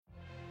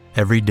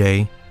Every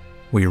day,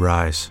 we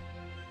rise,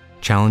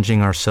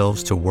 challenging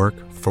ourselves to work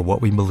for what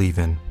we believe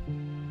in.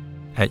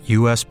 At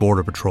U.S.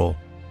 Border Patrol,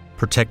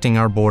 protecting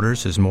our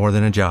borders is more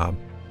than a job.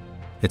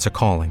 It's a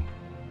calling.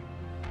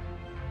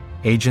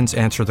 Agents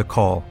answer the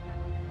call,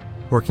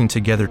 working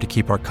together to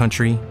keep our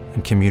country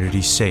and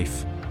communities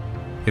safe.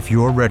 If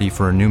you're ready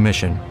for a new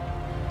mission,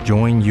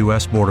 join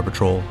U.S. Border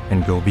Patrol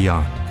and go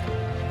beyond.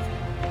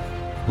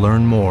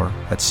 Learn more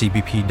at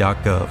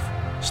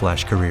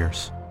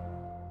cbp.gov/careers.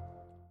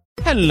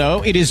 Hello,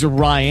 it is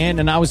Ryan,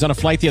 and I was on a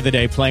flight the other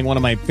day playing one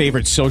of my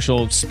favorite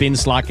social spin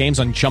slot games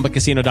on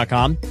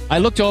ChumbaCasino.com. I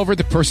looked over at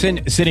the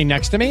person sitting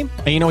next to me,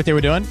 and you know what they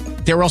were doing?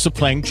 They were also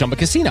playing Chumba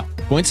Casino.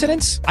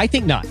 Coincidence? I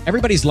think not.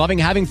 Everybody's loving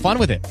having fun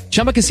with it.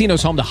 Chumba Casino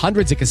is home to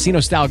hundreds of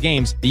casino-style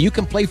games that you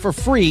can play for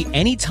free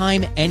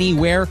anytime,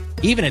 anywhere,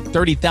 even at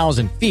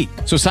 30,000 feet.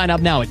 So sign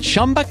up now at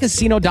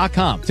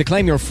ChumbaCasino.com to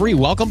claim your free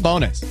welcome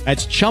bonus.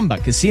 That's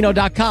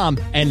ChumbaCasino.com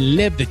and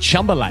live the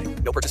Chumba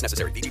life. No purchase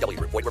necessary. VGW.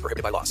 Void where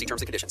prohibited by law. See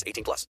terms and conditions.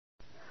 18+.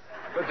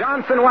 The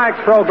Johnson Wax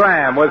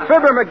Program with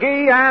Fibber,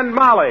 McGee, and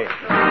Molly.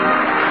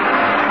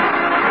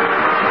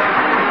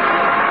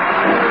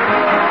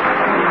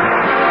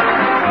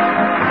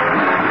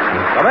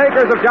 The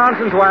makers of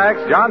Johnson's Wax,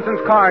 Johnson's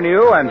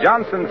Carnew, and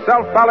Johnson's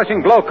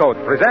Self-Polishing Glow Coat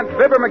present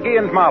Fibber, McGee,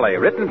 and Molly,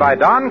 written by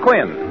Don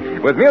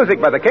Quinn, with music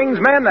by the King's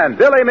Men and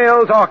Billy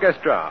Mills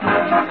Orchestra.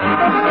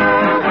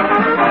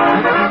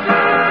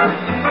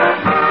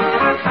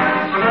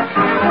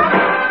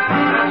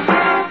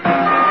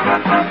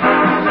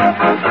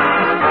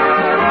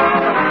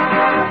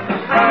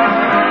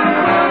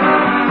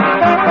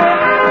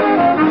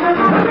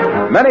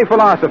 Many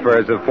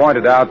philosophers have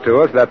pointed out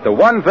to us that the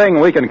one thing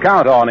we can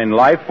count on in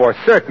life for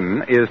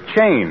certain is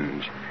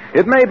change.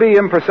 It may be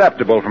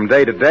imperceptible from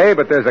day to day,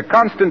 but there's a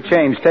constant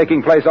change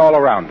taking place all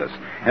around us.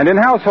 And in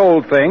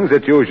household things,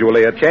 it's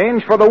usually a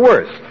change for the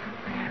worse.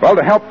 Well,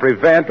 to help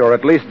prevent or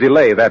at least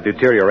delay that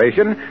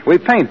deterioration, we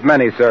paint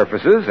many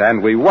surfaces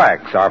and we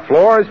wax our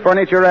floors,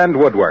 furniture, and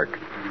woodwork.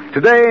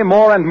 Today,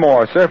 more and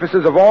more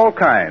surfaces of all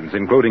kinds,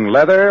 including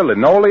leather,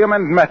 linoleum,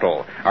 and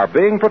metal, are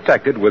being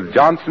protected with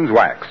Johnson's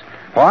Wax.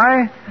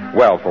 Why?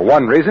 Well, for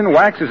one reason,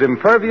 wax is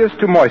impervious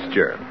to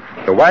moisture.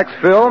 The wax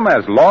film,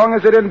 as long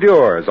as it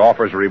endures,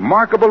 offers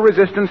remarkable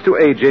resistance to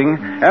aging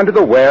and to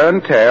the wear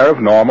and tear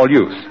of normal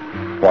use.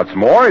 What's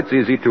more, it's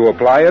easy to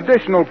apply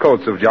additional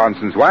coats of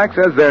Johnson's Wax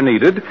as they're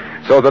needed,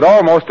 so that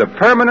almost a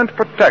permanent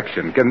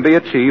protection can be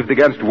achieved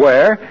against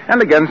wear and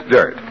against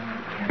dirt.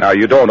 Now,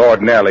 you don't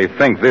ordinarily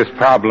think this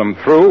problem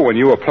through when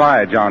you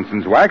apply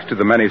Johnson's Wax to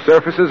the many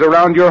surfaces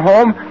around your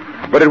home,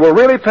 but it will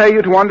really pay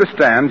you to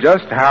understand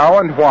just how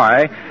and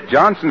why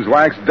Johnson's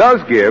Wax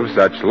does give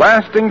such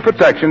lasting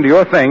protection to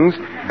your things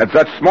at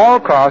such small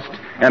cost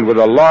and with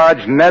a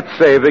large net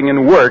saving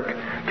in work,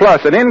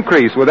 plus an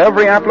increase with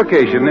every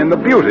application in the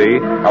beauty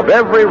of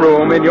every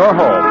room in your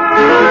home.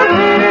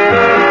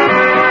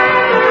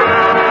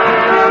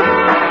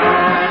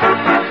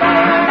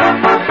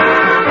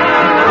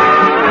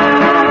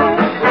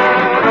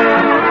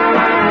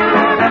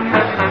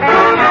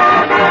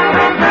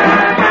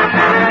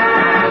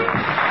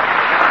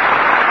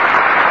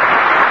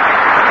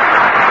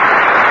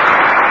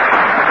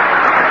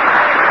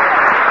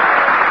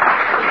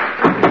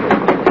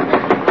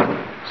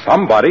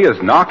 Somebody is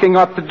knocking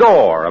at the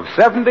door of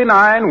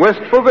 79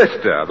 Wistful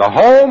Vista, the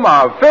home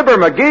of Fibber,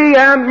 McGee,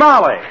 and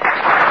Molly.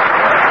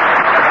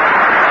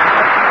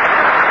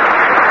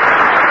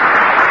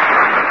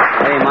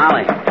 Hey,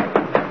 Molly.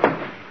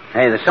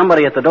 Hey, there's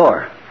somebody at the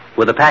door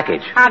with a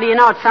package. How do you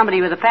know it's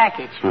somebody with a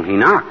package? Well, he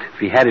knocked. If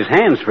he had his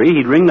hands free,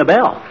 he'd ring the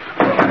bell.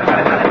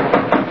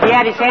 If he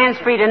had his hands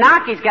free to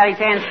knock, he's got his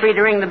hands free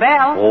to ring the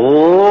bell.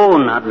 Oh,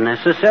 not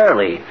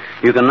necessarily.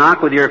 You can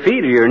knock with your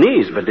feet or your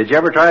knees, but did you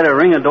ever try to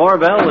ring a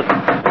doorbell with...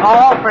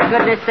 Oh, for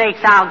goodness sakes,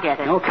 I'll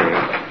get it. Okay.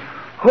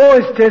 Who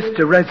is this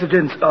the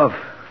residence of?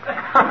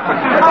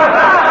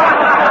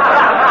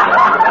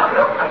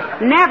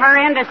 Never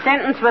end a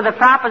sentence with a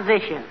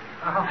proposition.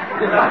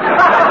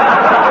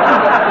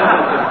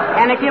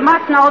 And if you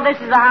must know, this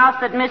is the house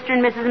that Mr.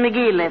 and Mrs.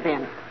 McGee live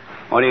in.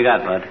 What do you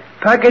got, Bud?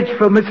 Package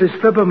for Mrs.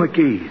 Fibber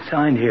McGee.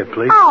 Sign here,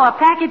 please. Oh, a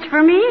package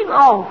for me?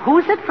 Oh,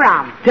 who's it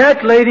from?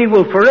 That lady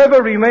will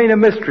forever remain a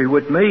mystery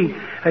with me,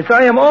 as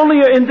I am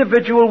only an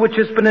individual which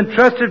has been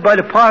entrusted by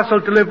the parcel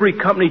delivery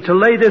company to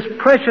lay this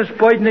precious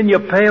burden in your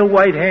pale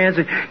white hands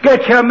and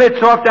get your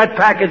mitts off that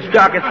package,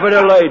 Doc. It's for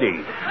the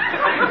lady.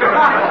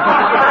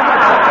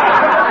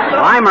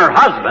 Well, I'm her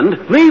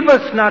husband. Leave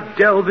us not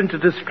delve into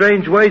the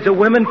strange ways of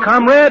women,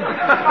 comrade.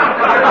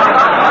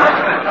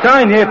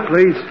 Sign here,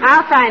 please.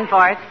 I'll sign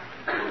for it.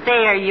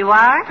 There you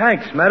are.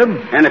 Thanks, madam.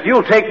 And if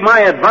you'll take my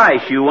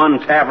advice, you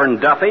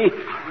untaverned Duffy,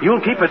 you'll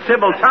keep a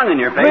civil tongue in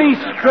your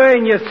face.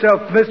 Restrain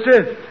yourself,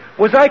 mister.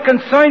 Was I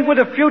concerned with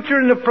a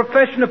future in the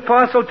profession of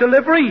parcel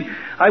delivery,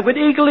 I would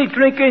eagerly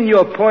drink in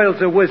your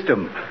pearls of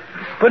wisdom.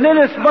 But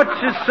inasmuch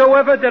as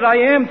soever that I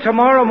am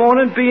tomorrow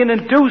morning being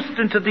induced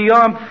into the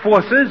armed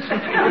forces,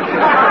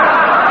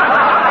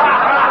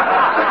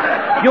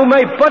 you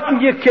may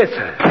button your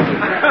kisser.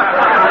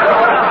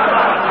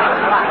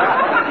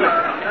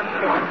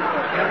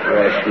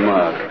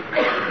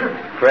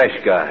 fresh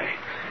guy.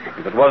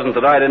 If it wasn't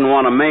that I didn't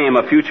want to maim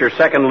a future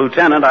second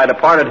lieutenant, I'd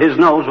have parted his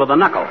nose with a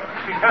knuckle.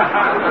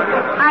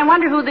 I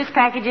wonder who this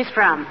package is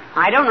from.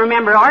 I don't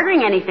remember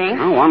ordering anything.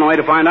 Well, one way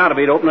to find out would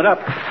be to open it up.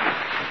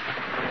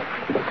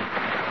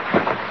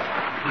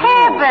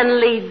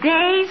 Heavenly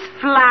days,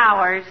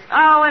 flowers.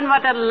 Oh, and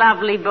what a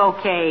lovely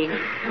bouquet.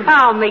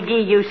 Oh,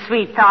 McGee, you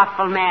sweet,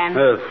 thoughtful man.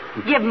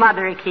 Give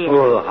Mother a kiss.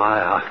 Oh,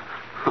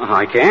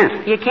 I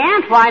can't. You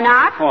can't? Why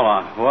not?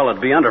 Well,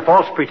 it'd be under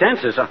false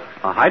pretenses.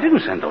 I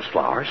didn't send those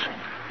flowers.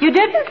 You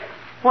didn't?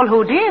 Well,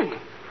 who did?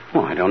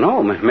 Well, I don't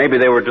know. Maybe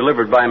they were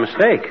delivered by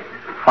mistake.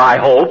 I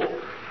hope.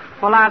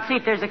 Well, I'll see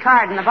if there's a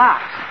card in the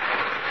box.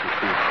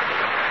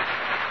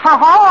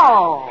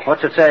 Ho-ho!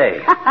 What's it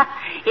say?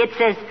 It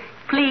says,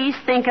 please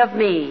think of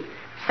me.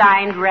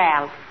 Signed,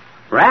 Ralph.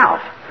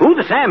 Ralph? Who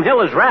the Sam Hill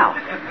is Ralph?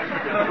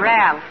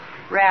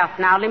 Ralph.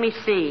 Now, let me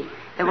see.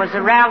 There was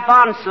a Ralph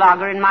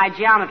Onslauger in my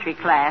geometry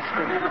class.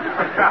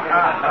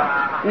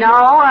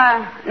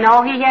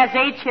 No, he has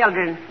 8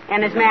 children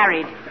and is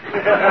married.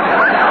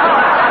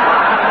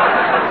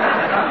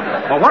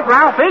 Well, what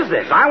Ralph is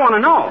this? I want to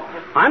know.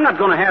 I'm not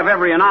going to have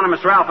every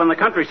anonymous Ralph in the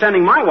country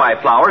sending my wife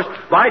flowers.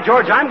 By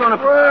George, I'm going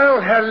to... Well,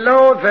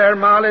 hello there,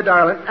 Molly,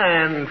 darling.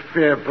 And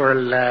Fibber,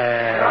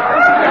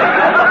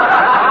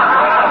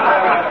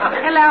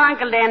 Hello,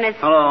 Uncle Dennis.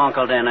 Hello,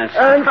 Uncle Dennis.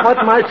 And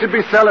what might you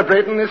be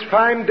celebrating this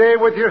fine day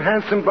with your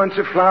handsome bunch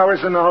of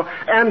flowers and all,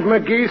 and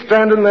McGee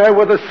standing there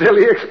with a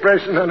silly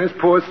expression on his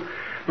puss?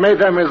 May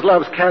them his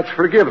love's cats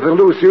forgive the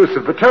loose use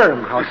of the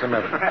term,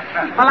 howsoever.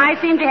 Well, I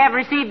seem to have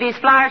received these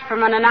flowers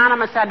from an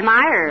anonymous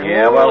admirer.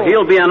 Yeah, well,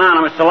 he'll be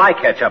anonymous till I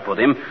catch up with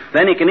him.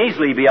 Then he can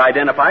easily be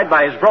identified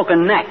by his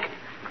broken neck.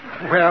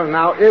 Well,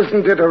 now,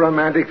 isn't it a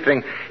romantic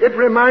thing? It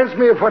reminds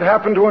me of what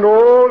happened to an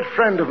old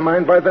friend of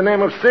mine by the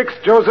name of Six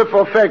Joseph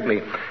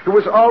O'Fegney, who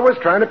was always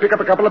trying to pick up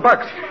a couple of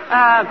bucks.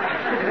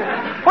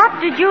 What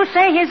did you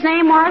say his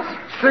name was?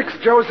 Six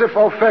Joseph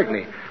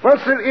O'Fegney. Well,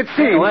 sir, it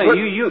seems... Well,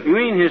 you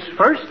mean his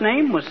first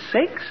name was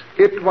Six?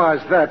 It was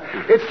that.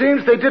 It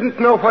seems they didn't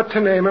know what to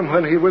name him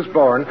when he was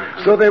born,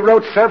 so they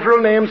wrote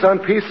several names on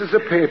pieces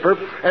of paper,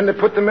 and they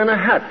put them in a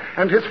hat.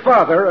 And his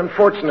father,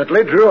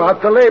 unfortunately, drew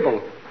out the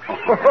label.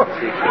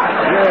 Yeah.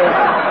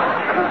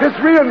 His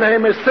real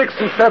name is 6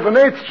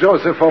 7/8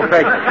 Joseph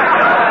O'Fegney.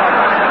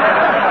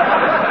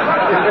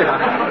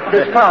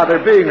 His father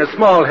being a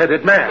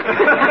small-headed man.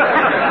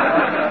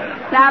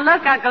 Now,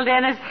 look, Uncle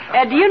Dennis,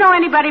 do you know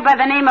anybody by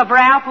the name of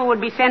Ralph who would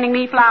be sending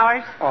me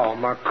flowers? Oh,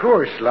 of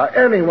course,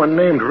 anyone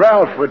named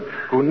Ralph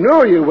who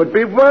knew you would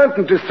be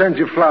wanting to send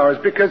you flowers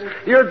because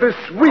you're the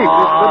sweetest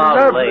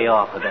and lay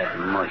off of that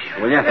mush,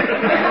 will you?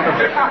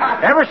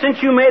 Ever since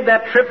you made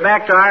that trip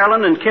back to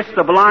Ireland and kissed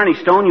the Blarney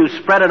Stone, you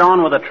spread it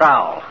on with a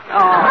trowel.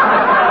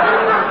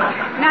 Oh.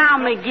 Now,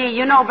 McGee,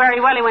 you know very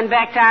well he went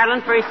back to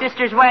Ireland for his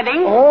sister's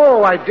wedding.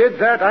 Oh, I did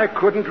that. I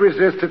couldn't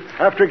resist it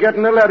after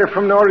getting a letter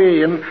from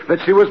Noreen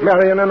that she was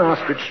marrying an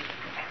ostrich.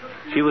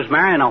 She was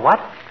marrying a what?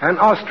 An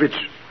ostrich.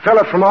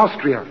 Fella from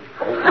Austria.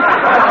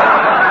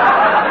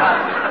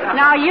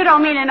 Now, you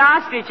don't mean an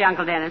ostrich,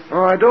 Uncle Dennis.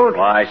 Oh, I don't?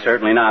 Why,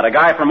 certainly not. A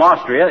guy from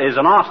Austria is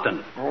an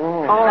Austin.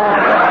 Oh.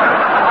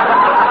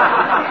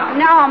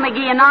 No,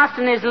 McGee, an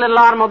Austin is a little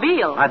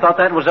automobile. I thought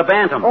that was a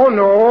Bantam. Oh,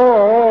 no.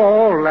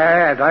 Oh,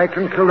 lad, I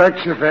can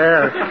correct you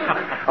there.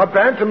 A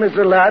Bantam is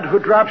a lad who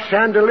drops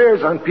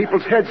chandeliers on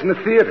people's heads in the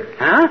theater.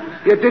 Huh?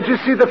 Yeah, did you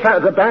see the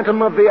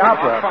Bantam of the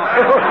Opera?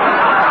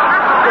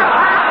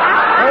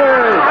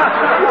 Hey,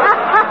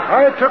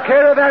 I took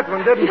care of that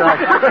one, didn't I?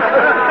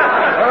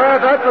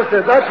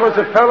 That was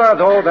a fella,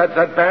 though, that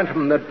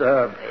Bantam that...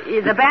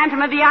 The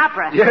Bantam of the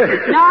Opera?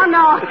 Yes. No,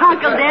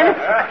 Uncle Dennis.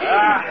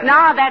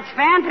 No, that's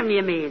Phantom,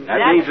 you mean. That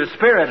means a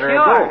spirit or a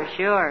ghost.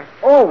 Sure.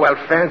 Oh, well,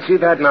 fancy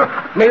that now.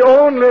 My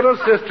own little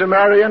sister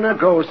marrying a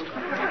ghost.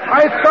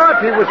 I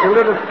thought he was a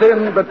little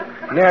thin, but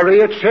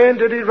nary a chain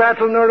did he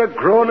rattle nor a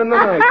groan in the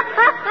night.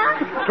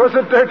 'Twas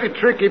a dirty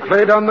trick he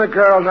played on the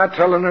girl, not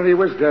telling her he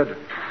was dead.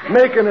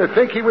 Making her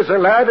think he was a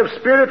lad of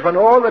spirit when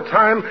all the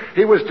time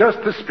he was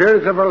just the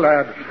spirit of a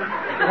lad.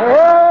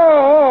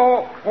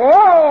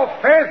 Oh,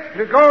 faith,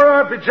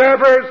 begorra,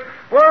 bejabbers,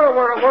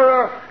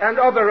 wurra, and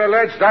other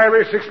alleged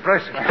Irish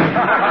expressions.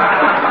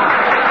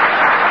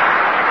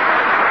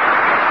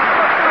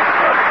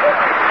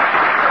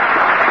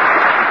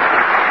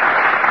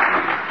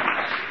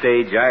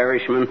 Stage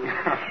Irishman.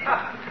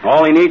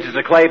 All he needs is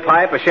a clay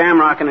pipe, a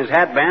shamrock in his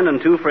hat band,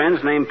 and 2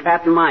 friends named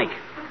Pat and Mike.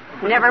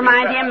 Never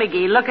mind him,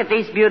 McGee. Look at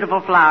these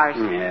beautiful flowers.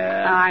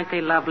 Yeah. Oh, aren't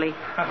they lovely?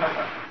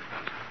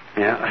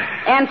 Yeah.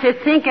 And to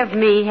think of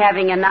me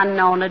having an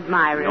unknown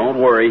admirer. Don't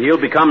worry. He'll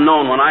become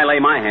known when I lay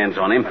my hands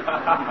on him.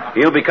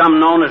 He'll become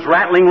known as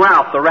Rattling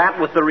Ralph, the rat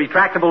with the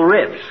retractable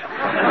ribs.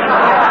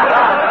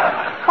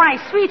 Why,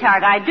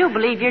 sweetheart, I do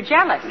believe you're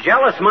jealous.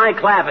 Jealous my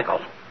clavicle.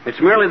 It's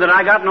merely that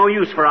I got no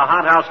use for a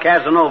hothouse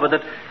Casanova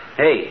that...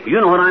 Hey, you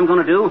know what I'm going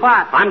to do?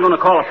 What? I'm going to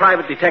call a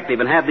private detective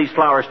and have these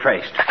flowers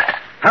traced.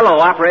 Hello,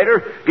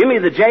 operator. Give me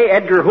the J.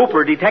 Edgar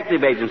Hooper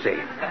Detective Agency.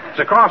 It's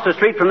across the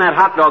street from that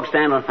hot dog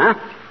stand. Huh?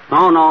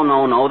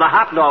 No. The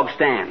hot dog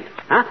stand.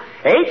 Huh?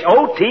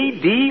 Hotdog.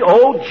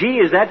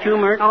 Is that you,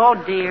 Mert? Oh,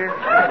 dear.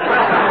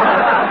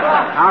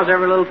 How's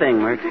every little thing,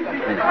 Mert?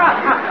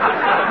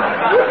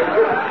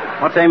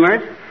 What's that,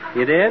 Mert?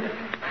 You did?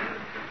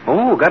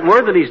 Oh, got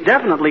word that he's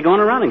definitely going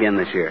to run again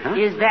this year, huh?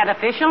 Is that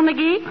official,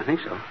 McGee? I think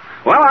so.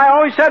 Well, I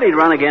always said he'd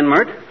run again,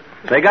 Mert.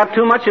 They got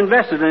too much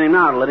invested in him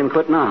now to let him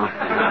quit now.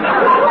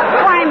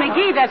 Why,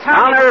 McGee, that's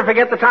hardly... I'll never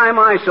forget the time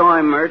I saw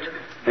him, Mert.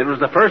 It was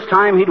the first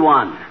time he'd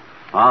won.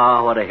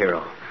 Ah, what a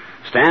hero.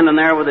 Standing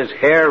there with his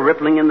hair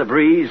rippling in the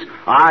breeze,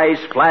 eyes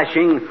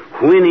flashing,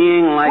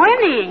 whinnying like...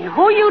 Whinnying?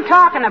 Who are you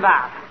talking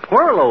about?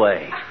 Whirl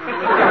away.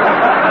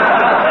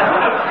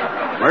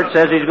 Mert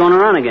says he's going to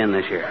run again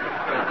this year.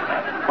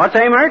 What's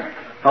that, Mert?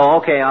 Oh,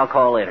 okay, I'll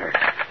call later.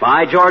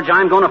 By George,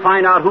 I'm going to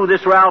find out who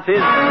this Ralph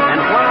is and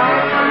what...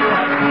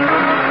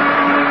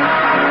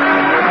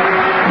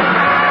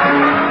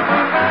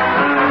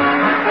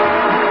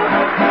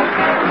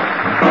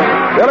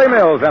 Billy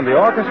Mills and the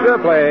orchestra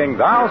playing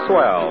Thou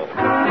Swell.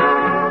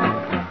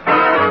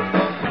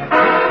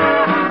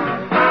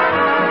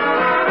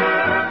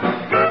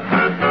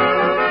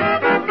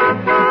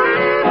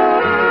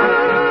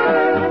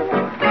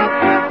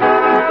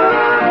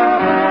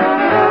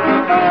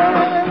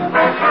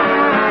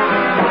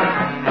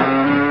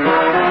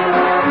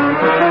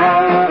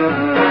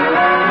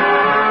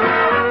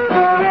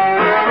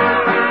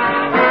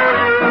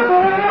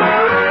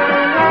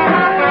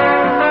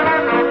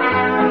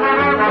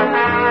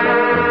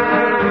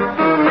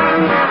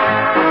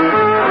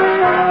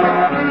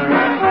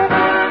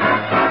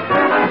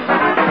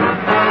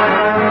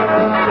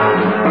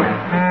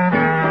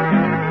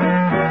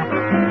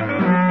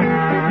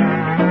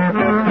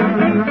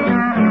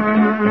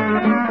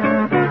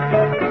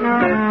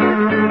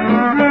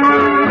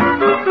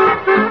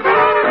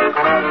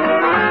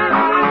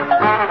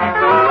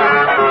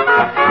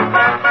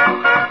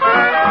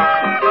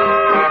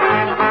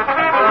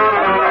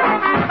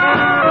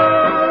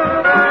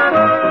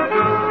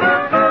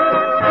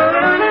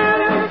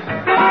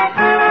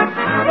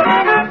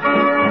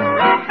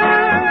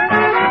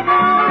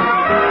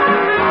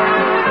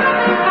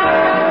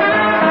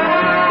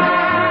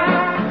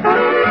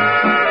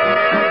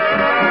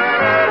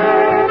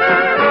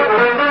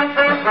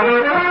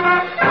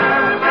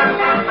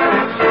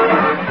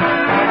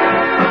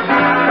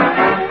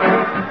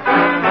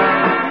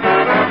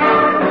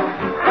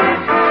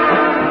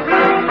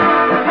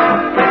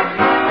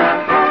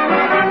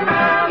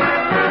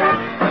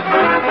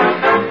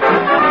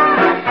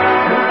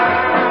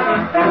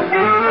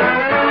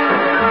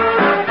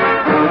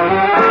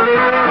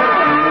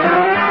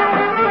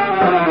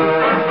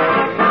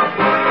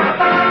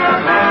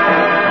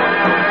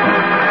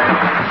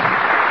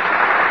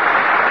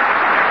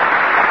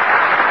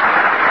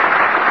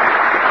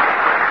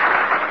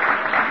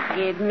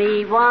 Give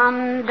me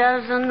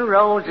 1,000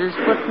 roses,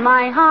 put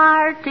my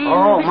heart in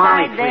Molly,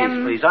 beside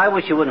them. please. I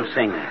wish you wouldn't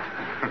sing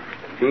that.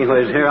 Gee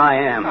whiz, here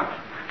I am,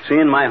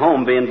 seeing my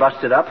home being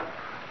busted up,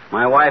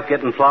 my wife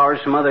getting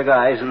flowers from other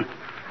guys, and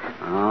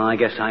I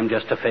guess I'm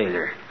just a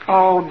failure.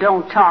 Oh,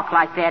 don't talk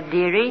like that,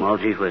 dearie. Well,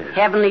 gee whiz.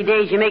 Heavenly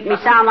days, you make me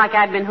sound like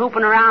I'd been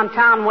hooping around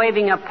town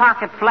waving a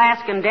pocket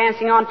flask and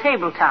dancing on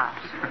tabletops.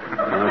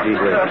 Well, gee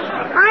whiz.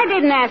 I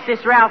didn't ask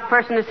this Ralph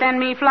person to send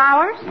me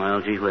flowers.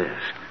 Well, gee whiz.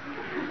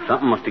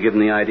 Something must have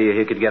given the idea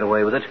he could get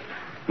away with it.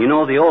 You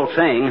know the old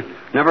saying,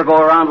 never go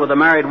around with a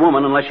married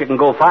woman unless you can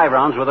go 5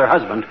 rounds with her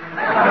husband.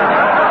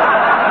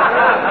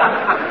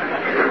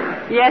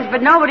 Yes,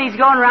 but nobody's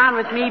going around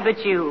with me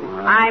but you.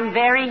 I'm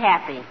very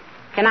happy.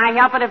 Can I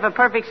help it if a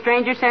perfect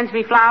stranger sends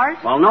me flowers?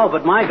 Well, no,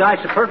 but my guy's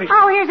a perfect...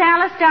 Oh, here's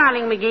Alice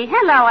Darling McGee.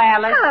 Hello,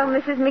 Alice. Hello,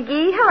 Mrs.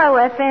 McGee. Hello,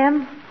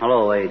 FM.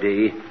 Hello,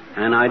 A.D.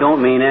 And I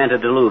don't mean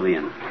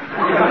antediluvian.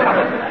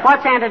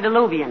 What's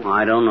antediluvian?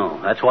 I don't know.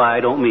 That's why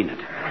I don't mean it.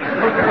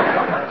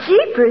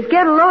 Jeepers,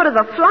 get a load of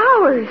the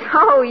flowers.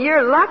 Oh,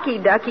 you're lucky,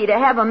 Ducky, to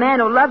have a man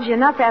who loves you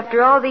enough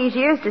after all these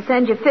years to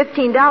send you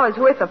 $15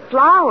 worth of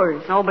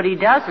flowers. Nobody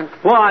doesn't.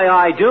 Why,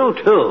 I do,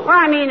 too. Well,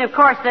 I mean, of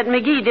course, that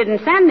McGee didn't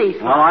send these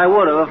flowers. Well, I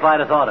would have if I'd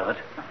have thought of it.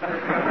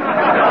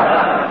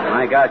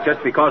 My God,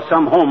 just because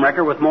some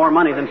homewrecker with more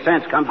money than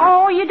sense comes...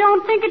 Oh, you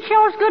don't think it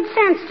shows good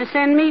sense to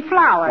send me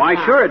flowers? Why,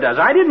 huh? sure it does.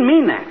 I didn't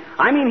mean that.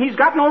 I mean, he's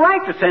got no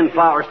right to send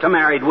flowers to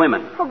married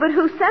women. Oh, but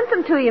who sent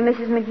them to you,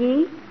 Mrs.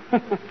 McGee?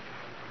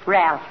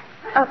 Ralph.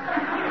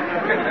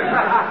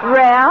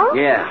 Ralph?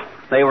 Yeah.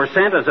 They were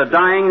sent as a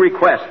dying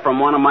request from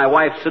one of my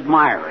wife's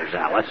admirers,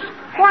 Alice.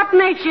 What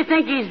makes you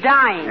think he's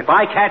dying? If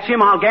I catch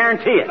him, I'll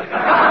guarantee it.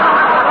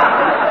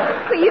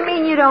 Well, you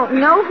mean you don't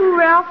know who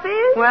Ralph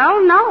is?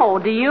 Well, no.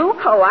 Do you?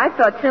 Oh, I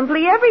thought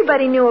simply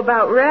everybody knew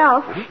about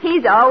Ralph.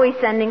 He's always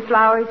sending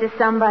flowers to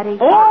somebody.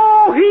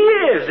 Oh, he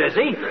is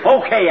he?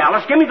 Okay,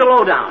 Alice, give me the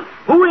lowdown.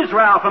 Who is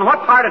Ralph and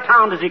what part of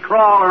town does he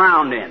crawl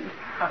around in?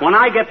 When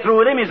I get through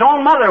with him, his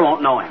own mother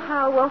won't know him.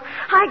 Oh, well,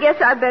 I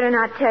guess I better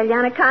not tell you,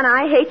 on account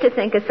I hate to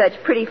think of such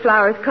pretty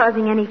flowers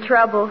causing any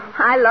trouble.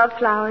 I love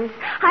flowers.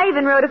 I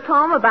even wrote a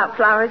poem about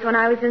flowers when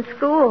I was in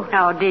school.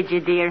 Oh, did you,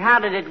 dear? How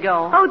did it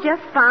go? Oh,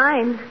 just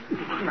fine.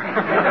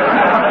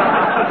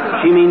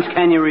 She means,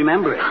 can you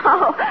remember it?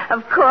 Oh,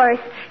 of course.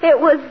 It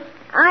was,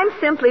 I'm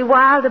simply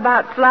wild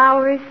about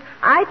flowers.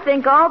 I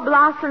think all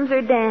blossoms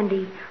are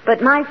dandy,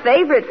 but my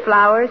favorite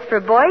flowers for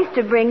boys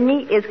to bring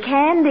me is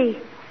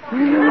candy. Gee,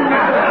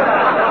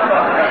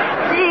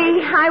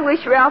 I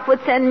wish Ralph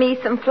would send me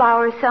some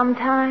flowers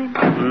sometime.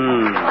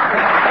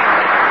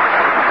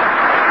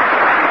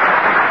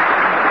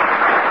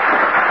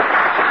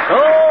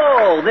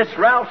 Oh, this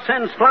Ralph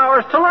sends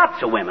flowers to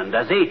lots of women,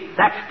 does he?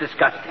 That's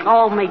disgusting.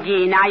 Oh,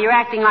 McGee, now you're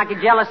acting like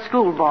a jealous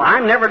schoolboy.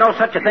 I'm never no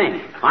such a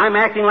thing. I'm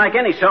acting like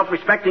any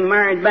self-respecting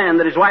married man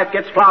that his wife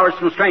gets flowers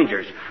from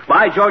strangers.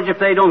 By George, if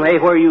they don't, hey,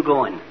 where are you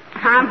going?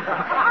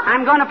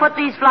 I'm going to put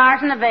these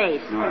flowers in a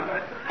vase.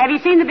 Have you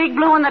seen the big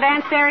blue one that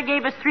Aunt Sarah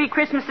gave us 3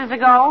 Christmases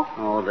ago?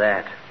 Oh,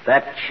 that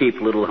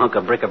cheap little hunk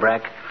of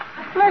bric-a-brac.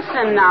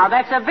 Listen now,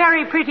 that's a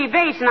very pretty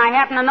vase, and I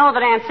happen to know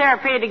that Aunt Sarah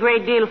paid a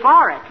great deal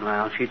for it.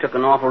 Well, she took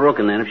an awful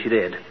rooking then if she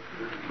did.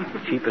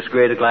 Cheapest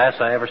grade of glass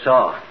I ever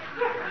saw.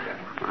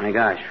 My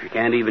gosh, you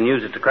can't even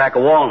use it to crack a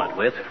walnut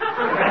with.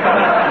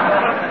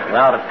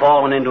 Without it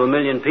falling into a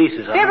million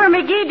pieces. Fibber,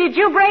 McGee, did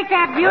you break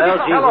that beautiful...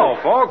 Well, Hello,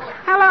 folks.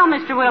 Hello,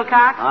 Mr.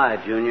 Wilcox. Hi,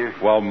 Junior.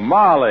 Well,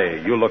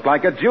 Molly, you look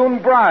like a June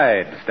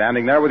bride,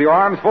 standing there with your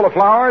arms full of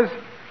flowers.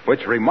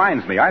 Which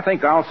reminds me, I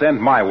think I'll send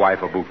my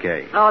wife a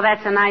bouquet. Oh,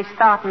 that's a nice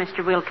thought,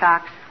 Mr.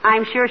 Wilcox.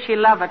 I'm sure she'll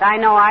love it. I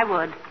know I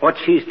would. What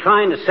she's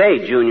trying to say,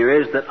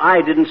 Junior, is that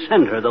I didn't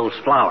send her those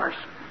flowers.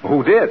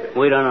 Who did?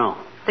 We don't know.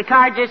 The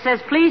card just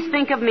says, please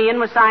think of me, and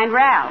was signed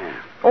Ralph.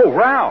 Oh,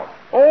 Ralph.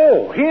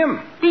 Oh,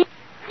 him. Do you,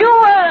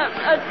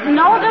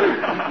 know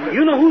them?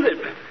 You know who the...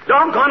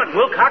 Doggone it,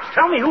 Wilcox.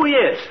 Tell me who he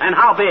is and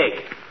how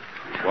big.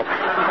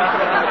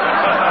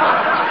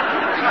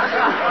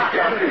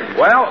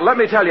 Well, let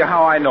me tell you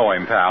how I know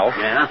him, pal.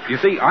 Yeah? You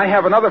see, I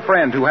have another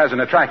friend who has an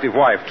attractive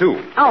wife,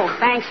 too. Oh,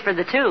 thanks for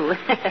the 2.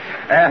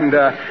 And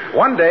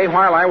one day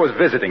while I was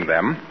visiting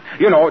them,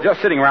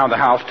 just sitting around the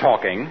house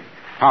talking,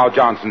 how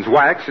Johnson's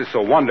wax is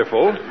so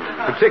wonderful,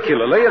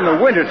 particularly in the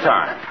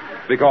wintertime.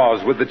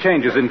 Because with the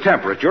changes in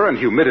temperature and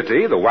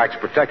humidity, the wax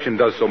protection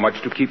does so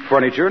much to keep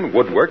furniture and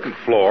woodwork and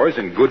floors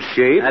in good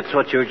shape. That's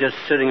what you're just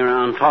sitting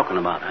around talking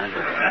about, huh?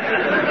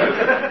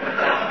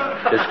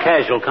 This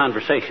casual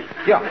conversation.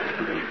 Yeah.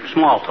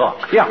 Small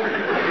talk. Yeah.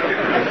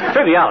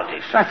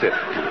 Trivialities. That's it.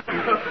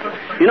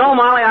 You know,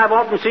 Molly, I've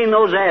often seen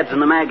those ads in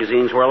the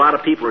magazines where a lot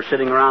of people are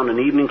sitting around in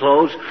evening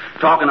clothes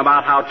talking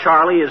about how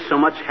Charlie is so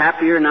much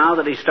happier now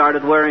that he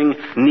started wearing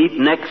neat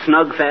neck,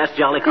 snug, fast,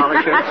 jolly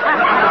collar shirts.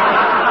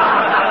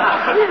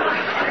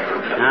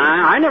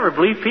 I never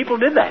believed people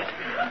did that.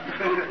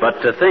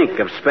 But to think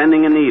of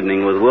spending an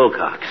evening with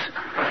Wilcox.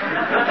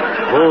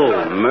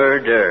 Oh,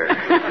 murder.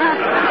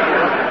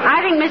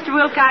 I think Mr.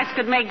 Wilcox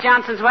could make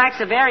Johnson's wax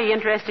a very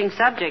interesting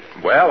subject.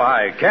 Well,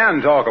 I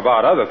can talk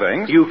about other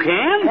things. You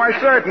can? Why,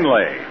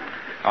 certainly.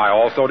 I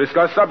also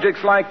discuss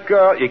subjects like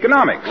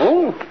economics.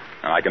 Oh.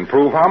 And I can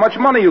prove how much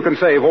money you can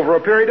save over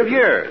a period of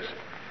years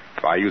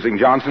by using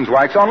Johnson's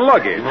wax on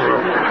luggage,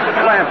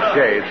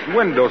 lampshades,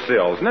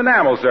 windowsills, and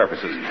enamel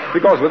surfaces.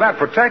 Because with that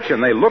protection,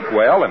 they look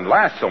well and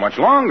last so much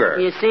longer.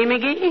 You see,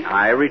 McGee?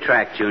 I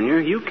retract, Junior.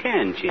 You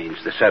can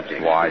change the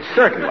subject. Why,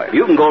 certainly.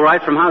 You can go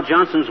right from how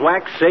Johnson's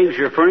wax saves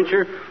your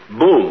furniture,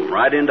 boom,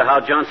 right into how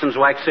Johnson's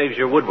wax saves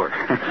your woodwork.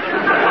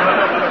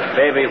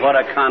 Baby, what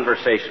a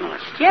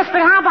conversationalist. Yes,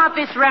 but how about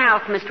this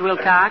Ralph, Mr.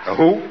 Wilcox?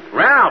 Who?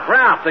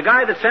 Ralph, the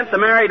guy that sent the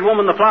married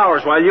woman the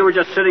flowers while you were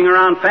just sitting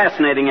around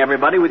fascinating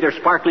everybody with your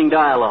sparkling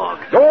dialogue.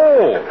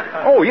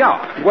 Oh,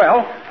 yeah.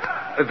 Well,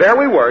 there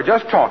we were,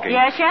 just talking.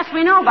 Yes,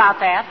 we know about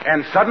that.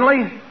 And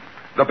suddenly,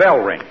 the bell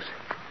rings.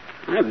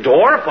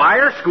 Door,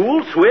 fire,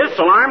 school, Swiss,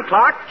 alarm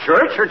clock,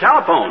 church, or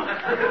telephone?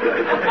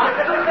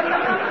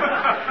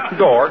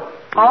 Door.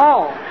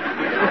 Oh.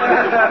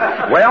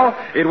 Well,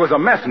 it was a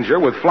messenger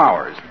with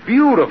flowers.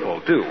 Beautiful,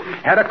 too.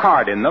 Had a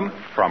card in them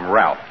from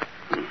Ralph.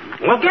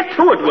 Well, get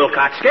to it,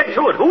 Wilcox. Get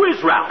to it. Who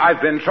is Ralph?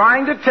 I've been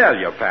trying to tell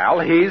you, pal.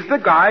 He's the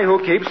guy who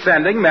keeps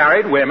sending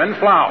married women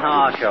flowers.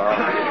 Oh, sure.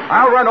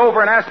 I'll run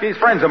over and ask these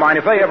friends of mine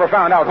if they ever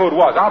found out who it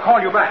was. I'll call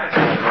you back.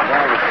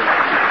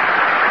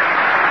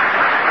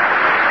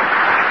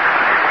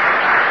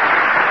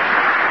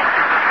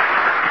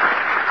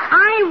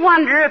 I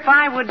wonder if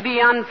I would be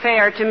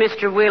unfair to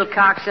Mr.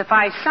 Wilcox if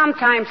I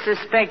sometimes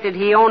suspected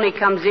he only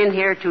comes in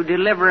here to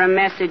deliver a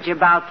message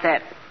about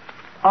that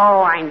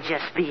Oh, I'm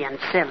just being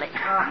silly.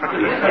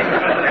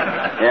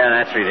 Yeah,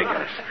 that's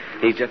ridiculous.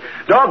 He's just...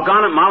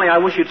 Doggone it, Molly, I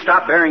wish you'd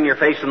stop burying your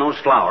face in those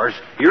flowers.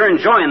 You're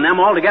enjoying them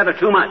altogether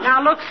too much.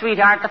 Now, look,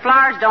 sweetheart, the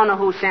flowers don't know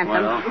who sent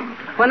them.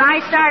 When I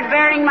start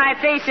burying my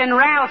face in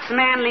Ralph's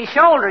manly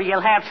shoulder,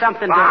 you'll have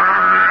something to...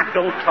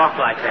 Don't talk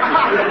like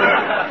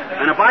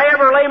that. And if I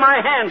ever lay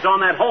my hands on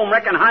that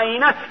home-wrecking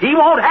hyena, he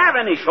won't have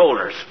any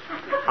shoulders.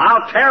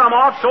 I'll tear him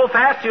off so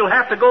fast he'll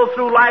have to go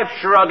through life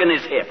shrugging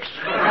his hips.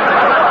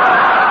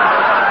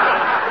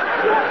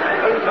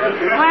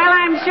 Well,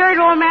 I'm sure it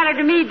won't matter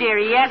to me,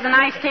 dearie. He has a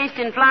nice taste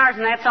in flowers,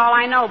 and that's all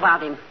I know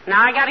about him.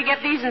 Now, I got to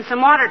get these in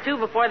some water, too,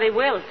 before they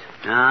wilt.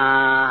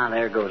 Ah,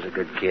 there goes a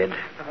good kid.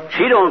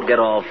 She don't get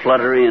all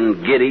fluttery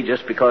and giddy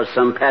just because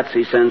some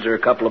patsy sends her a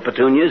couple of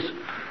petunias.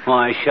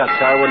 Why,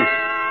 shucks, I wouldn't...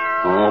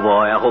 Oh,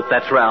 boy, I hope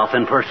that's Ralph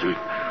in person.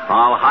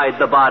 I'll hide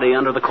the body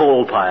under the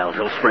coal pile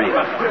till spring.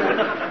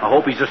 I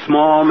hope he's a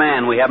small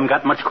man. We haven't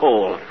got much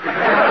coal.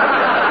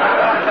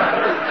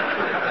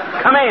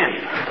 Come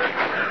in.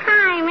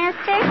 Hi,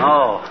 mister.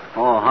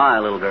 Oh, hi,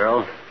 little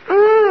girl.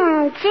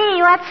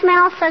 Gee, what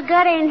smells so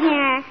good in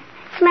here?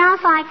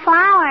 Smells like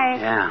flowers.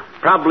 Yeah,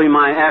 probably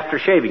my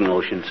after-shaving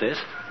lotion, sis.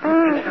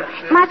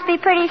 Must be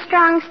pretty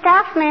strong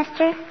stuff,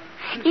 mister.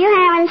 You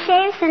haven't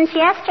shaved since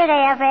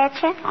yesterday, I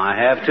bet you. I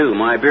have, too.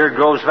 My beard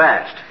grows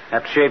fast.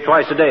 Have to shave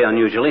twice a day,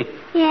 unusually.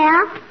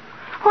 Yeah?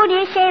 Who do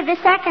you shave the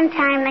second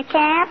time, the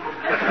calf?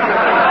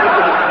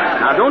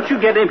 Now, don't you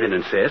get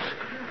impudent, sis.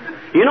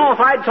 You know, if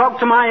I'd talked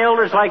to my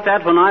elders like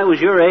that when I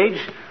was your age,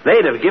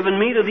 they'd have given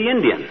me to the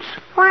Indians.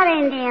 What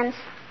Indians?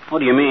 What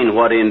do you mean,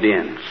 what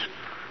Indians?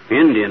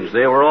 Indians,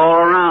 they were all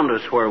around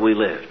us where we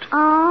lived.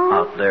 Oh?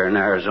 Out there in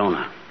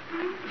Arizona.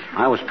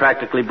 I was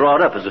practically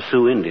brought up as a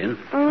Sioux Indian.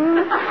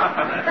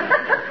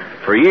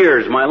 For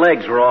years, my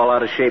legs were all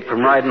out of shape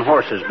from riding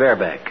horses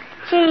bareback.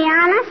 Gee,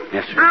 honest?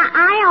 Yes, sir.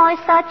 I always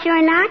thought you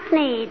were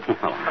knock-kneed.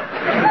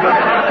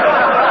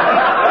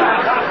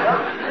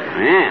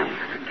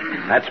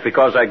 Man, that's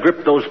because I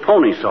gripped those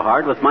ponies so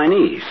hard with my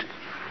knees.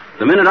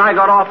 The minute I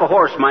got off a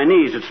horse, my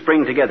knees would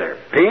spring together.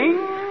 Ping!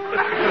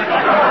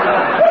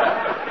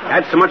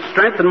 Had so much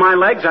strength in my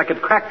legs, I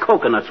could crack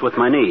coconuts with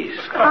my knees.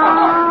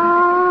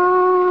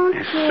 Oh,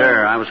 yes,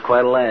 sir, I was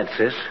quite a lad,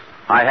 sis.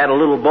 I had a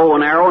little bow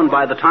and arrow, and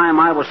by the time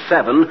I was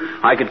 7,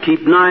 I could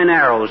keep 9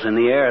 arrows in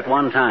the air at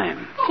one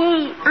time.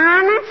 Gee,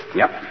 honest?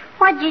 Yep.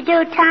 What'd you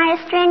do, tie a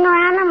string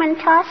around them and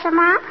toss them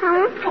out,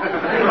 huh?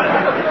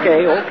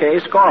 Okay,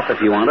 scoff if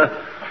you want to.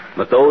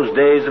 But those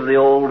days of the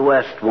Old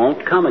West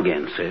won't come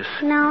again, sis.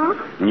 No?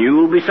 And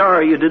you'll be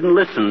sorry you didn't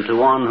listen to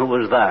one who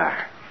was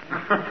there.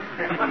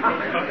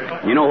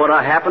 You know what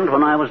happened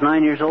when I was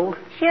 9 years old?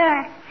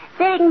 Sure.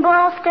 Sitting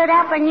Bull stood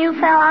up and you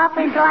fell off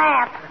his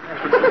lap.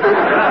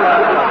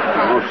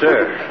 No,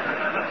 sir.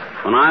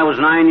 When I was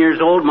 9 years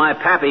old, my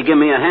pappy gave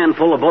me a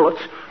handful of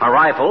bullets, a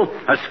rifle,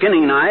 a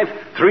skinning knife,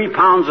 3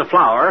 pounds of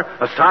flour,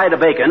 a side of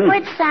bacon.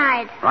 Which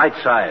side? Right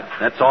side.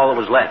 That's all that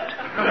was left.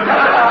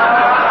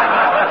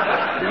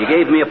 And he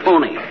gave me a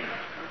pony.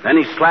 Then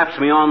he slaps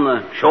me on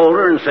the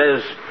shoulder and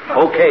says,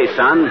 "Okay,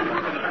 son,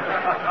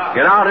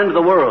 get out into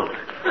the world.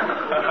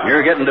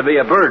 You're getting to be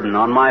a burden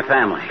on my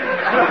family."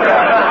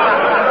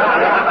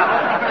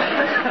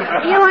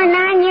 You were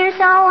 9 years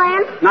old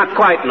then? Not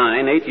quite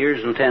 9, 8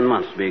 years and 10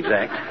 months to be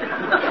exact.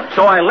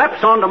 So I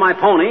leapt onto my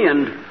pony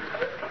and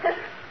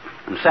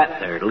sat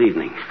there till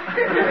evening.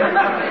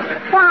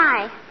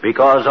 Why?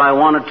 Because I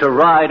wanted to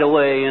ride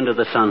away into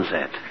the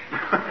sunset.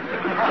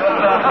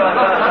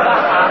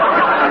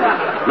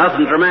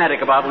 Nothing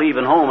dramatic about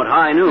leaving home at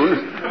high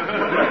noon.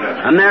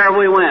 And there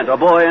we went, a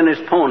boy and his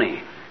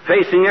pony,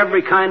 facing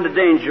every kind of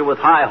danger with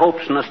high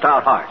hopes and a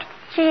stout heart.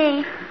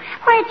 Gee,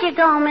 where'd you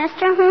go,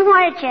 mister?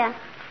 Where'd you?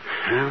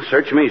 Well,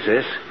 search me,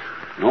 sis.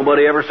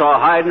 Nobody ever saw a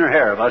hide nor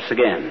hair of us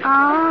again.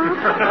 Oh.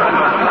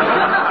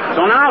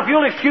 So now, if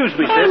you'll excuse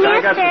me, Hey, sis, mister,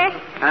 I got...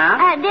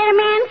 Huh? did a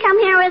man come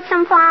here with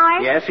some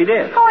flowers? Yes, he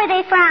did. Who are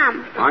they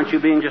from? Aren't you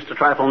being just a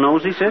trifle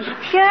nosy, sis?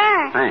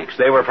 Sure. Thanks.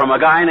 They were from a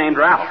guy named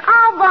Ralph.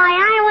 Oh, boy,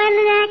 I win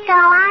a nickel.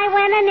 I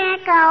win a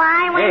nickel.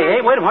 I win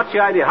Hey, wait a minute. What's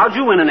the idea? How'd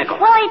you win a nickel?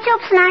 Willie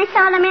Choops and I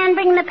saw the man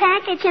bring the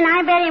package, and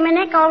I bet him a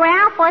nickel.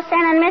 Ralph was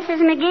sending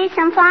Mrs. McGee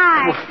some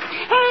flowers.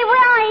 Hey,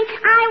 Willie,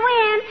 I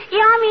win. You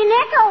owe me a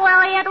nickel,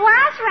 Willie. It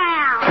was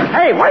Ralph.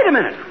 Hey, wait a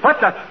minute.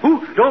 What the... Who...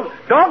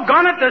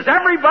 Doggone it, does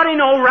everybody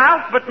know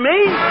Ralph but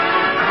me?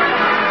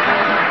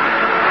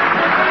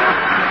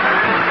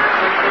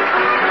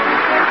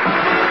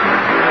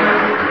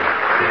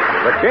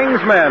 The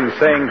King's Men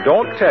sing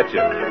Don't Touch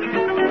It.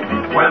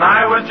 When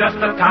I was just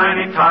a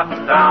tiny tot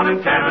down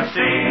in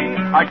Tennessee,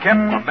 I kept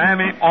my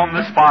mammy on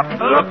the spot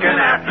looking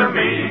after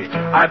me.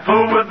 I'd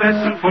fool with this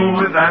and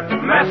fool with that,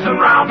 messing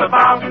round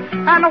about.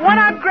 And when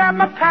I'd grab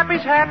my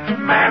pappy's hat,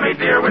 Mammy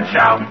dear would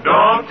shout,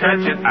 "Don't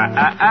touch it,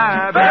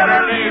 better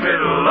leave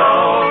it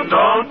alone,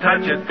 don't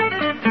touch it.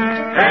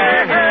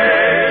 Hey,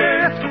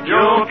 hey,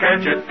 you'll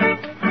catch it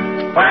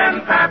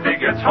when Pappy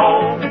gets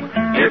home,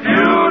 if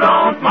you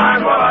don't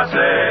mind what I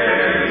say."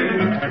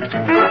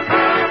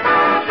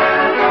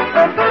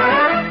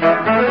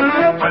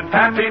 When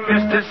Pappy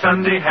missed his son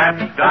Sunday hat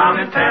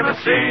down in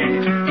Tennessee.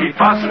 He'd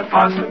fuss and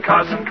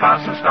cuss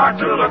and start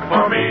to look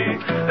for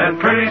me. Then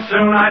pretty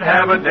soon I'd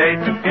have a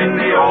date in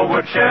the old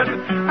woodshed,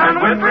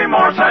 and with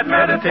remorse I'd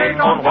meditate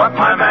on what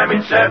my mammy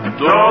said.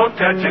 Don't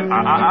touch it,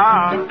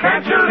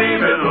 can't you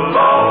leave it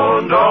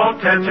alone? Don't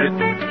touch it,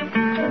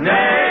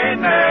 nay,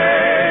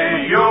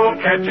 nay, you'll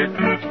catch it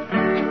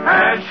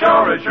as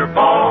sure as you're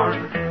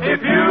born,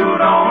 if you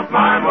don't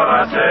mind what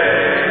I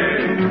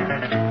say.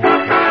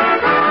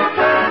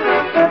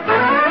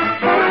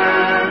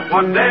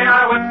 One day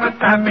I went with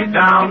Pappy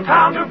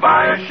downtown to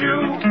buy a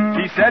shoe.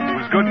 He said it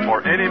was good for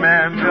any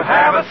man to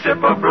have a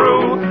sip of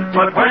brew.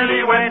 But when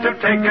he went to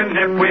take a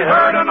nip, we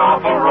heard an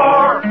awful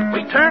roar.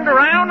 We turned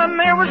around and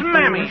there was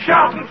Mammy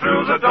shouting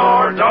through the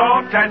door.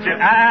 Don't touch it,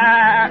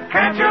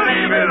 can't you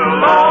leave it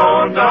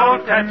alone?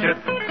 Don't touch it,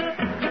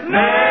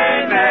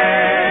 nay,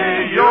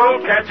 nay,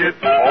 you'll catch it,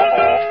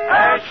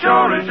 as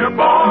sure as you're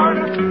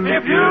born,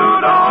 if you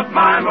don't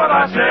mind what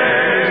I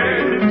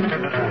say.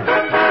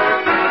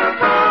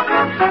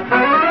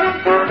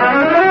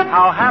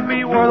 How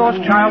happy were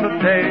those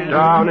childhood days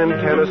down in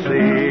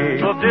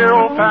Tennessee. The dear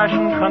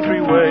old-fashioned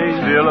country ways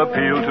still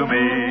appeal to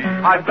me.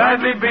 I'd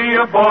gladly be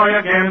a boy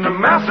again to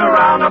mess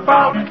around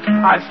about.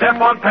 I'd step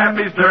on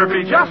Pappy's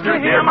derby just to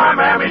hear my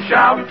mammy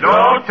shout.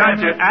 Don't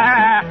touch it,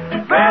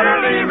 better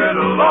leave it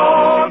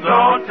alone.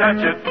 Don't touch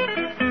it,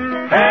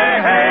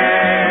 hey,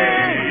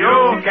 hey,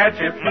 you'll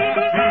catch it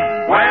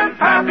when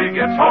Pappy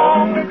gets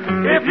home,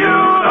 if you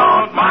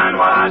don't mind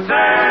what I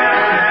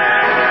say.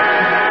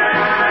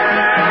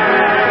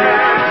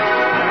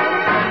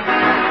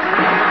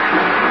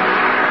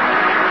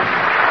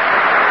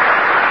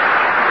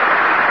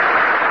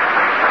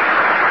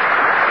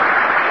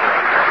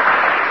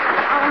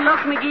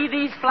 McGee,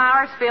 these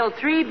flowers fill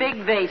 3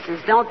 big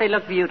vases. Don't they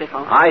look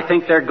beautiful? I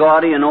think they're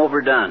gaudy and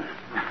overdone.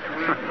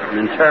 And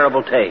in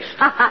terrible taste.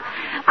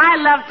 I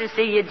love to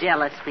see you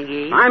jealous,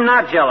 McGee. I'm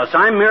not jealous.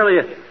 I'm merely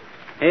a...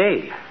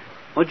 Hey,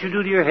 what'd you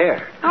do to your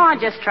hair? Oh, I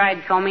just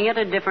tried combing it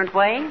a different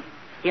way.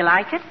 You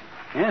like it?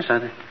 Yes, I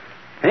think.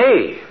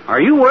 Hey,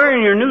 are you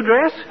wearing your new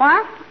dress?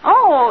 What?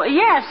 Oh,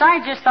 yes. I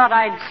just thought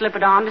I'd slip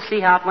it on to see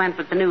how it went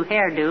with the new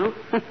hairdo.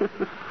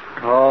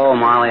 Oh,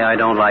 Molly, I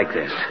don't like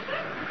this.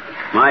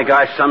 My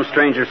gosh, some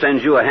stranger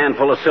sends you a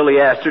handful of silly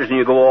asters and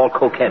you go all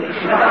coquettish.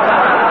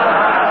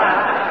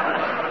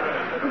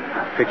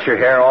 Fix your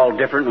hair all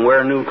different and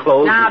wear new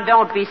clothes. Now,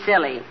 don't be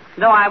silly.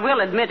 Though I will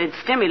admit it's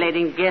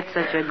stimulating to get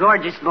such a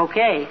gorgeous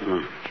bouquet.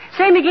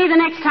 Say, McGee, the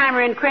next time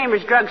we're in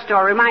Kramer's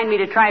drugstore, remind me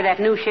to try that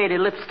new shade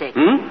of lipstick.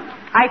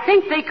 I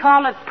think they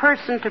call it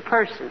person to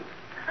person.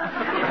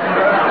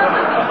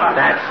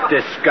 That's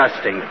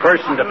disgusting.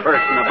 Person to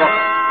person.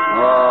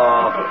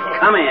 Oh,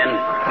 come in.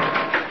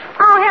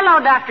 Oh, hello,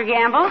 Dr.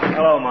 Gamble.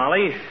 Hello,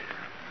 Molly.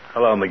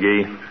 Hello,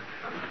 McGee.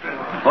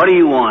 What do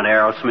you want,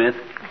 Aerosmith?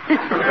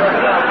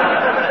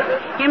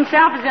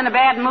 Himself is in a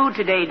bad mood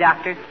today,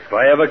 Doctor. If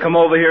I ever come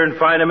over here and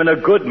find him in a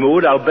good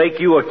mood, I'll bake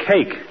you a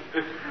cake.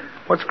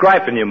 What's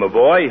griping you, my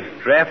boy?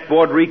 Draft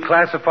board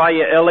reclassify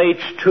you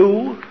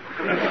LH2?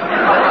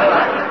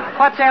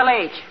 What's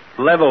LH?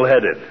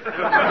 Level-headed.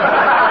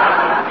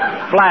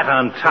 Flat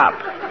on top.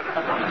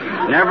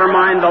 Never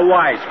mind the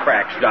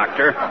wisecracks,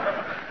 Doctor.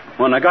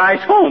 When a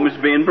guy's home is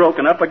being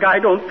broken up, a guy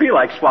don't feel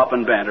like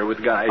swapping banter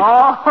with guys.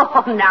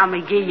 Oh, now,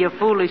 McGee, you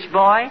foolish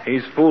boy.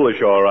 He's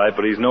foolish, all right,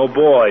 but he's no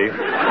boy.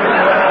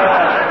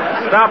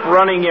 Stop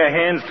running your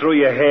hands through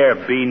your hair,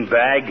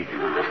 beanbag.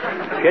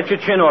 Get your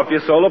chin off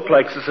your solar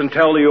plexus and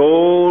tell the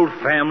old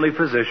family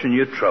physician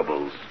your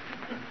troubles.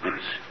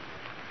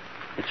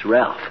 It's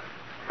Ralph.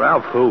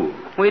 Ralph who?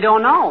 We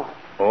don't know.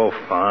 Oh,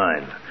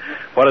 fine.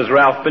 What has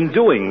Ralph been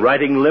doing?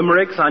 Writing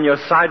limericks on your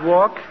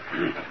sidewalk?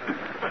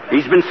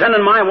 He's been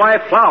sending my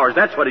wife flowers.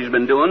 That's what he's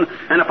been doing.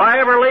 And if I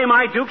ever lay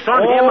my dukes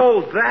on him...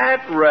 Oh,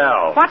 that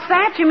Ralph. What's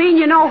that? You mean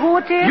you know who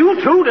it is? You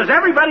too? Does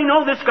everybody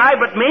know this guy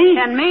but me?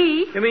 And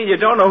me? You mean you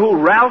don't know who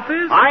Ralph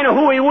is? I know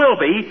who he will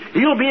be.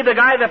 He'll be the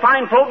guy they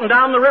find floating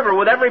down the river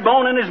with every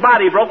bone in his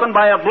body broken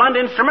by a blunt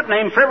instrument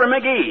named Fibber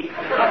McGee.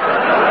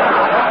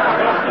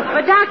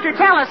 But, Doctor,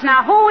 tell us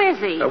now, who is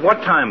he?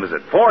 What time is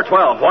it?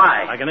 4:12.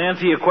 Why? I can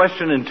answer your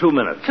question in 2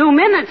 minutes. 2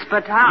 minutes,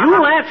 but how?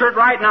 You'll answer it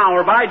right now,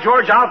 or by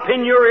George, I'll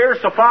pin your ears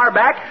so far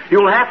back,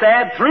 you'll have to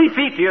add 3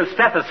 feet to your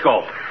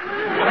stethoscope.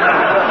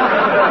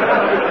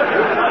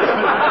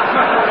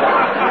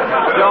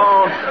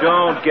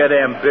 Don't get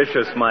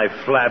ambitious, my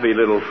flabby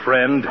little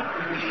friend.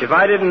 If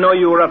I didn't know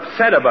you were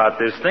upset about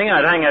this thing,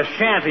 I'd hang a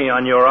shanty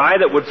on your eye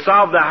that would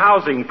solve the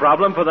housing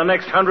problem for the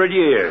next 100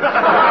 years.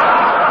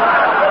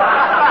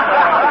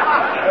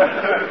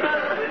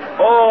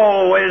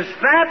 Oh, is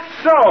that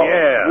so?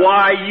 Yeah.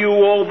 Why, you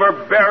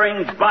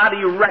overbearing,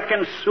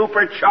 body-wrecking,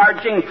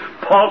 supercharging,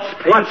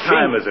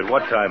 pulse-pinching...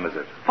 What time is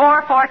it?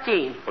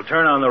 4:14. Well,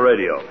 turn on the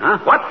radio. Huh?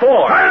 What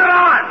for? Turn it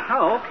on!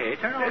 Oh, okay.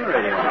 Turn on the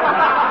radio.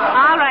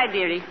 All right,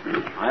 dearie.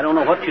 I don't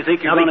know what you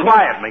think you're Now going to... be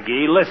quiet,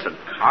 McGee. Listen.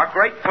 Our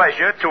great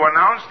pleasure to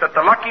announce that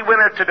the lucky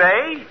winner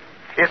today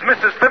is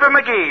Mrs. Fibber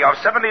McGee of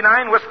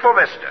 79 Wistful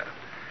Vista.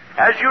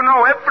 As you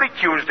know, every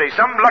Tuesday,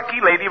 some lucky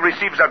lady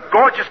receives a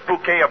gorgeous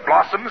bouquet of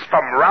blossoms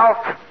from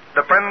Ralph,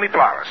 the friendly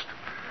florist.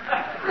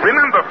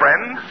 Remember,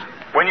 friends,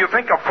 when you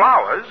think of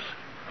flowers,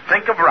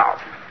 think of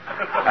Ralph.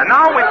 And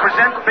now we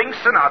present Bing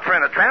Sinatra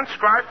in a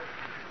transcribed...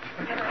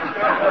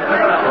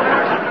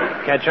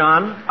 Catch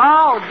on?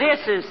 Oh,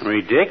 this is...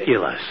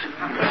 ridiculous.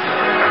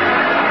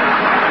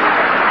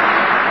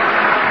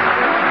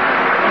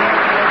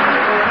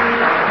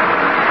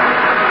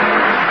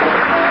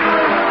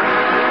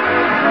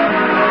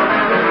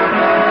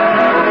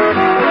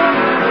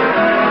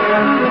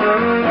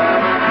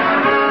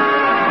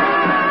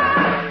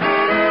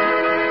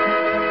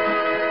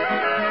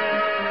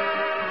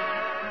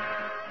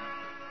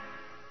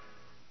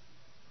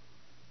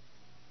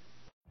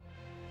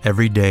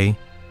 Every day,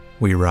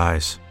 we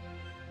rise,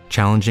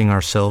 challenging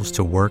ourselves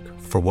to work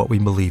for what we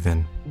believe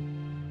in.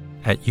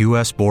 At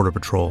U.S. Border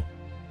Patrol,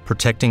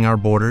 protecting our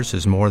borders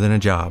is more than a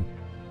job.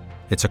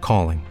 It's a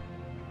calling.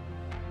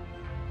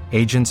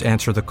 Agents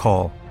answer the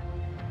call,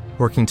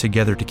 working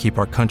together to keep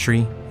our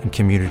country and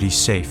communities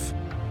safe.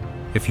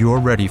 If you're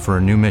ready for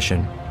a new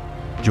mission,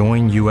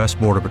 join U.S.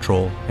 Border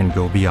Patrol and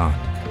go beyond.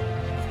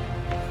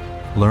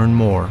 Learn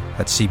more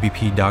at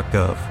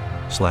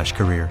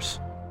cbp.gov/careers.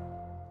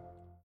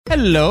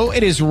 Hello,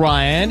 it is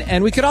Ryan,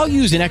 and we could all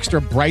use an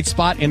extra bright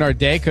spot in our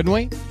day, couldn't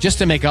we? Just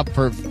to make up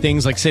for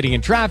things like sitting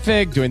in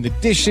traffic, doing the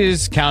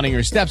dishes, counting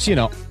your steps, you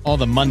know, all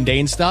the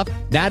mundane stuff.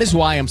 That is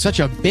why I'm such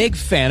a big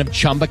fan of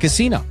Chumba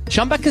Casino.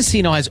 Chumba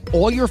Casino has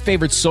all your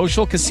favorite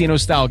social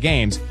casino-style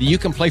games that you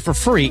can play for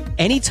free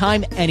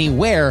anytime,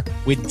 anywhere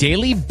with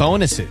daily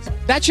bonuses.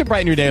 That should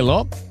brighten your day a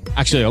little.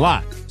 Actually, a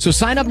lot. So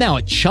sign up now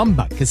at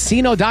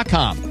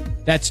ChumbaCasino.com.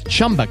 That's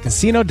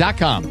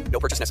ChumbaCasino.com. No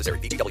purchase necessary.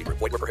 VGW Group.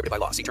 Void where prohibited by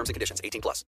law. See terms and conditions. 18+.